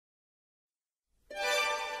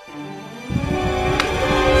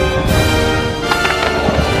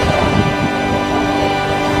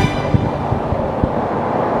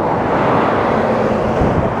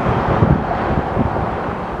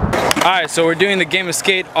Alright, so we're doing the game of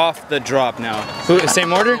skate off the drop now.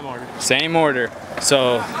 Same order? Same order. Same order.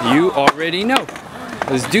 So you already know.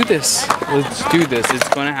 Let's do this. Let's do this. It's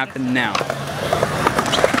gonna happen now.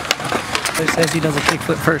 It says he does a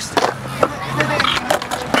kickflip first.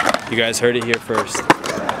 You guys heard it here first.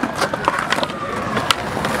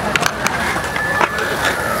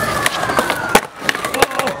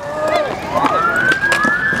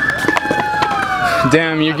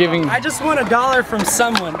 Damn, you're giving... I just won $1 from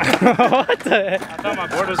someone. What the heck? I thought my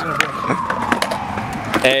board was gonna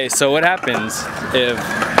break. Hey, so what happens if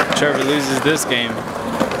Trevor loses this game?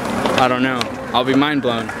 I don't know. I'll be mind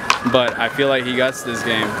blown. But I feel like he got this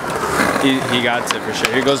game. He got it for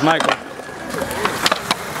sure. Here goes Michael.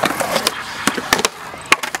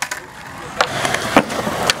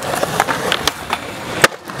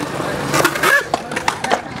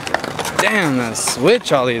 Damn, that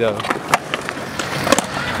switch ollie though.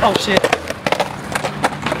 Oh shit.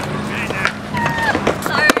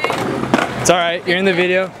 It's alright, you're in the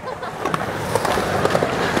video. Is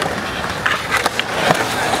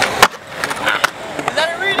that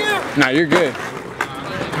a redo? Nah, you're good.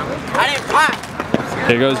 I didn't pop.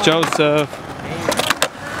 Here goes Joseph.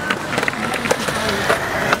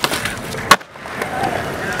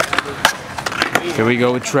 Here we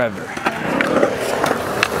go with Trevor.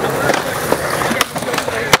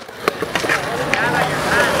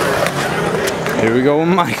 Here we go with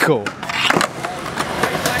Michael.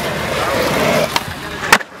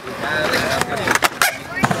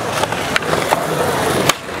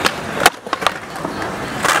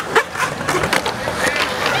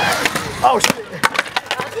 Oh shit.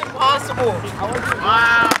 That's impossible.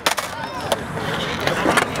 Wow.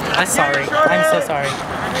 I'm sorry. I'm so sorry.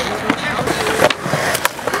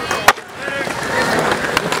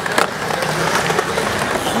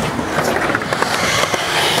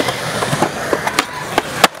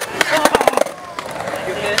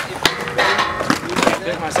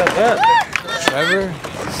 Trevor,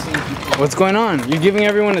 what's going on? You giving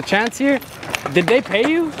everyone a chance here? Did they pay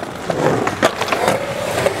you?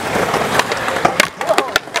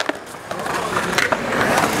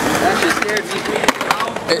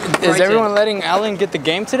 Is everyone letting Alan get the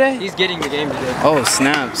game today? He's getting the game today. Oh,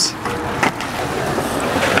 snaps.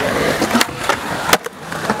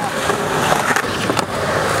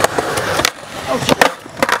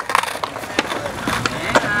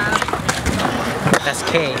 That's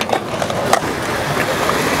K.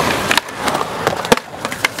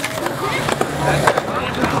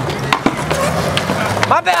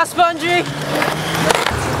 My bad, Spongy.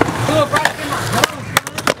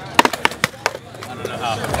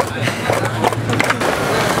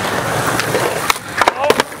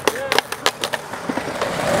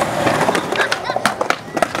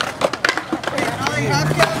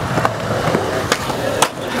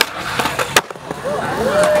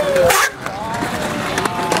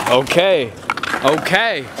 Okay,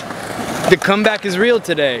 okay. The comeback is real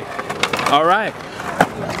today. All right.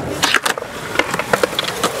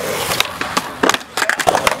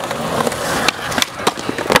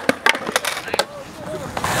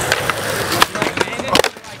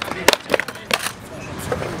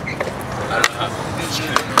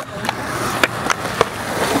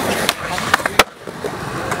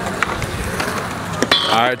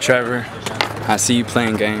 All right, Trevor. I see you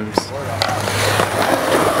playing games.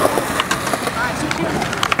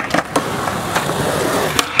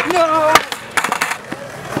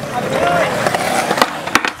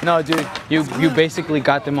 No, dude, you basically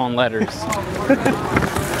got them on letters.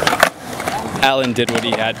 Alan did what he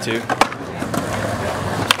had to.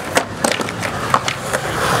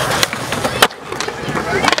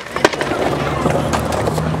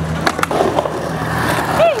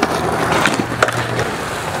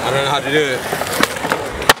 I don't know how to do it.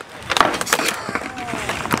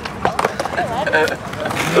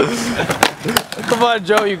 Come on,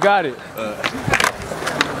 Joe, you got it.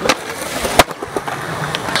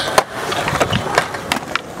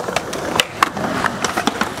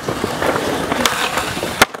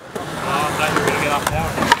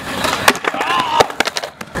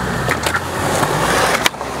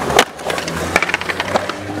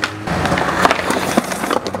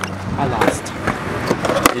 I lost.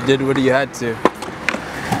 You did what you had to.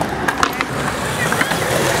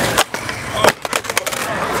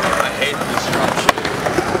 I hate this drop shit.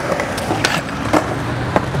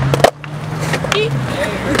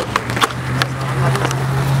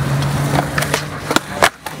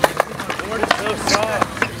 The board is so soft.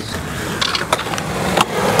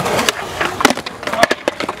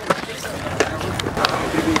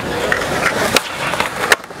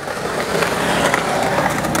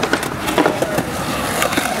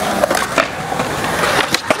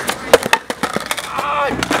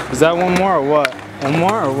 that one more or what? One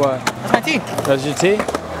more or what? That's my tee. That's your tee?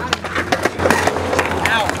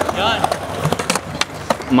 Out.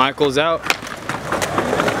 Done. Michael's out.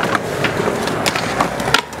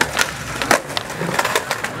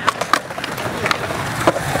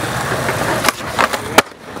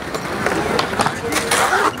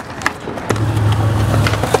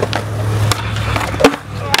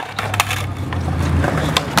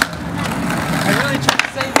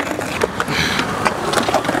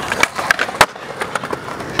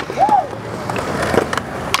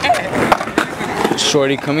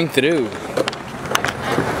 Shorty coming through.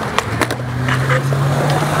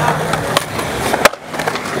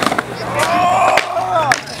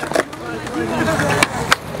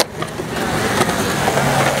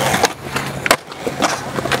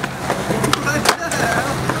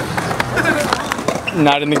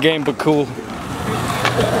 Not in the game, but cool.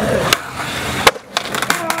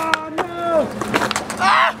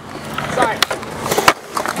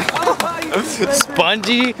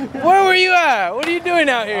 Spongy? Where were you at? What are you doing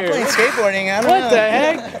out here? Playing skateboarding, I don't know. What the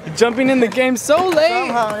heck? Jumping in the game so late?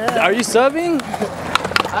 Somehow, yeah. Are you subbing?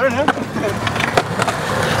 I don't know.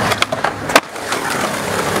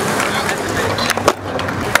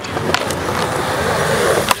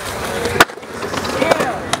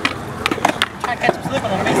 Try to catch him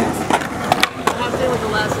slipping on misses. Not there with the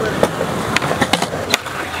last slip.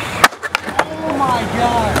 Oh my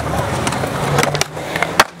god.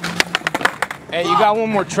 Hey, you got one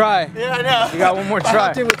more try. Yeah, I know. You got one more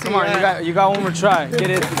try. give it to Come you, on, right? you got one more try. Get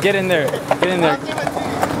in there. Get in there.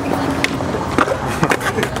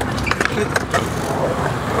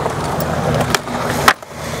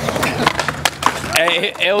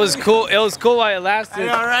 Hey, it was cool. It was cool while it lasted. I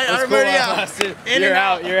know, right? It was I'm cool already while it out. lasted. In You're and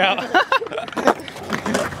out. out. You're out.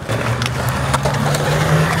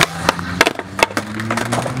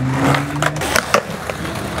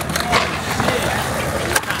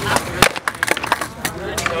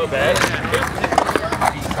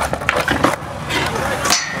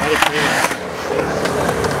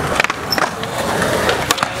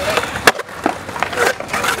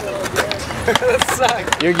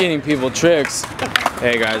 You're getting people tricks.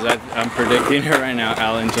 Hey guys, I'm predicting it right now.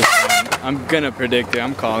 Alan just won. I'm gonna predict it.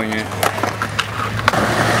 I'm calling it.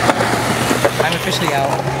 I'm officially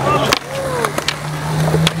out.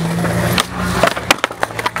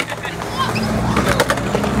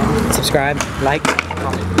 Subscribe, like.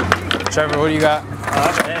 Trevor, what do you got?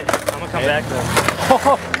 I'm gonna come back though.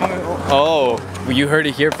 Oh, you heard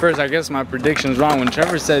it here first. I guess my prediction's wrong. When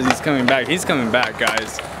Trevor says he's coming back guys. He's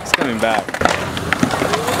coming back.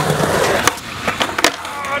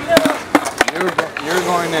 You're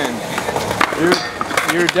going in.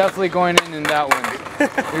 You're definitely going in that one.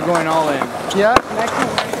 You're going all in. Yeah, next one.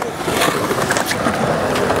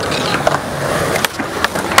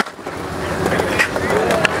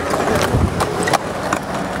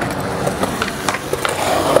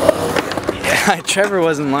 Trevor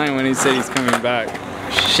wasn't lying when he said he's coming back.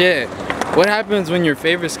 Shit. What happens when your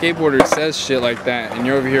favorite skateboarder says shit like that and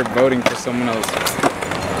you're over here voting for someone else?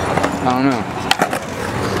 I don't know.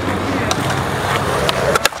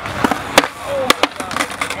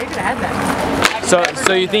 Maybe I had that.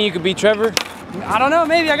 So you think you could beat Trevor? I don't know,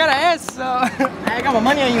 maybe I got an S, so. I got my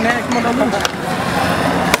money on you, man. Come on, don't lose.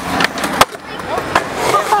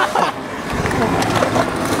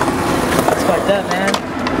 It's fucked up, man.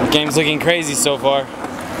 The game's looking crazy so far.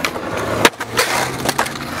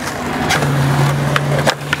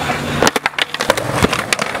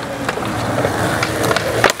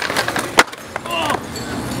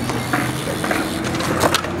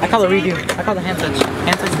 I call it redo. I call it hand touch.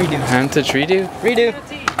 Hand touch redo. Hand touch redo? Redo.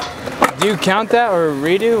 Do you count that or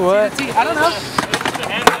redo? What? I don't know.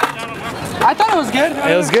 I thought it was good.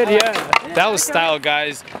 It was good, yeah. That was style,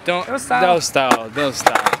 guys. Don't. It was style. That was style. That was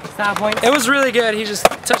style. Style point. It was really good. He just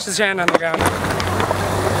touched his hand on the ground.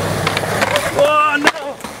 Oh,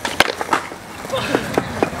 no.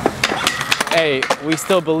 Hey, we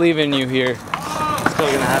still believe in you here.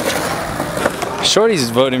 Still gonna happen. Shorty's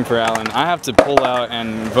voting for Alan. I have to pull out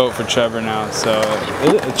and vote for Trevor now. So,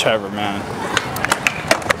 Trevor, man.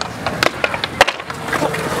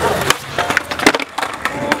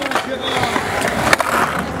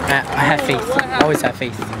 I have faith. Always have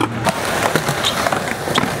faith.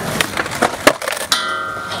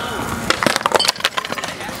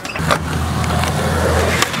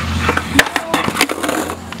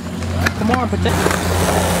 Come on, protect.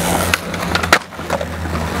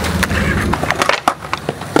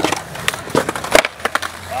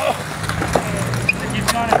 Keep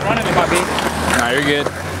going in front of him, Bobby. Nah, you're good.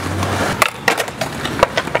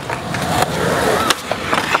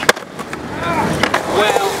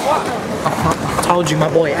 Well, told you,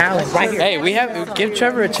 my boy Allen, right here. Hey, give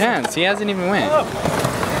Trevor a chance. He hasn't even went.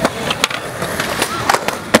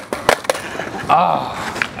 Oh,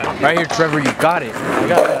 right here, Trevor. You got it. I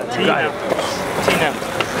got T now. T now.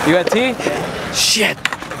 You got T? Shit.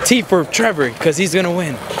 T for Trevor, because he's gonna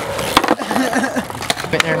win.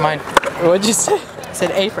 But never mind. What'd you say? I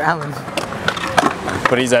said A for Allen.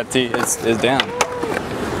 But he's at T. It's down.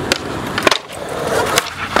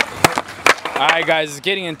 Alright guys, it's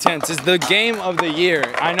getting intense. It's the game of the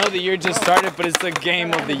year. I know the year just started, but it's the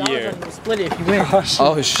game of the year. Split it if you win.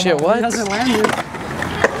 Oh shit, what? He doesn't land it.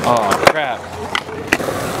 Oh crap.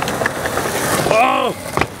 Oh!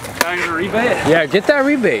 Now I get a rebate? Yeah, get that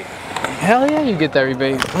rebate. Hell yeah, you get that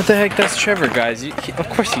rebate. What the heck? That's Trevor, guys. Of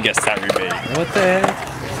course he gets that rebate. What the heck?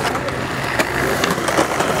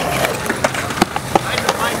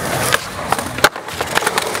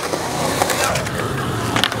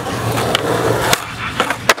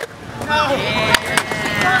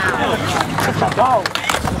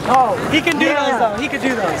 Oh, he can do those though. He could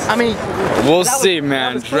do those. I mean, we'll see,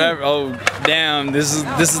 man. Trevor. Oh, damn. This is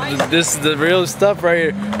the real stuff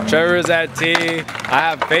right here. Trevor's at T. I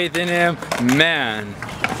have faith in him, man.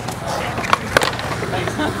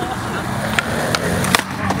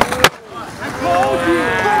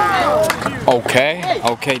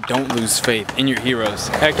 Okay. Don't lose faith in your heroes.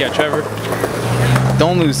 Heck yeah, Trevor.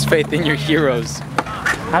 Don't lose faith in your heroes.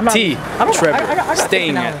 T. Trevor.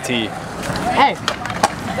 Staying at T. Hey.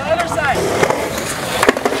 The other side.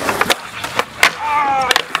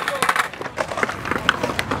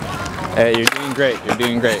 Hey, you're doing great. You're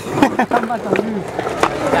doing great. I'm about to lose.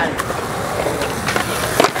 Got it.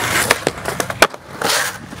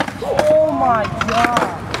 Oh my god.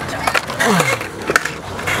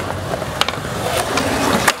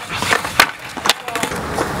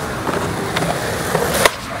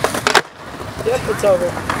 Yep, it's over. I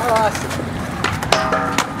lost.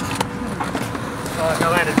 Oh,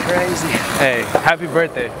 that landed crazy. Hey, happy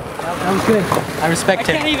birthday. That was good. I respect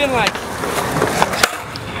him. Can't even like.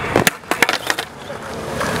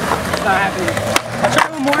 Not happy. I'll try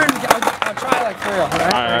one more and I'll try like for real.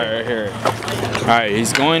 Alright, here. Alright,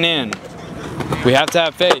 he's going in. We have to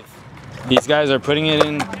have faith. These guys are putting it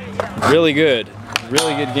in really good.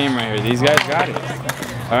 Really good game right here. These guys got it.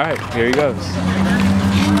 Alright, here he goes.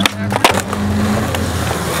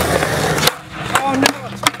 Oh no!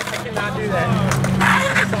 I cannot do that.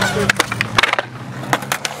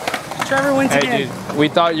 Trevor wins again. Hey dude, we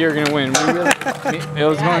thought you were gonna win. We really, it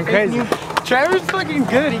was going crazy. Trevor's fucking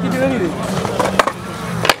good. He can do anything.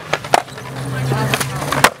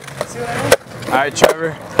 Alright,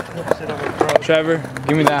 Trevor. Trevor,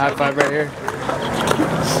 give me that high five right here.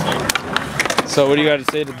 So what do you got to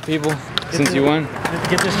say to the people since you won?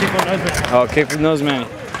 Get this kickflip nose manny. Oh, kickflip nose manny.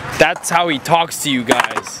 That's how he talks to you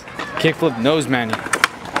guys. Kickflip nose manny.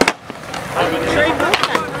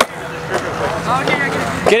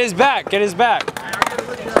 Get his back. Get his back.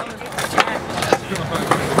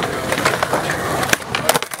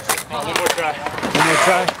 One more try. One more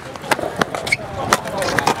try.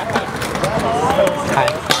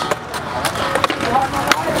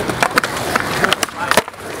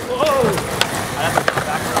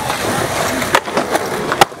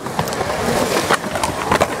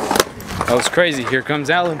 That was crazy. Here comes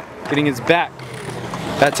Allen getting his back.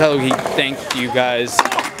 That's how he thanked you guys.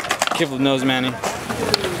 Kickflip nose manny.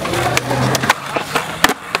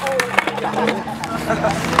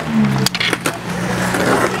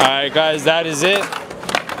 Alright guys, that is it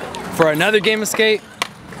for another game of skate.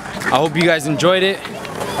 I hope you guys enjoyed it.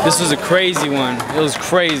 This was a crazy one. It was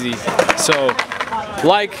crazy. So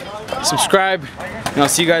like, subscribe, and I'll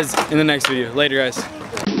see you guys in the next video. Later guys.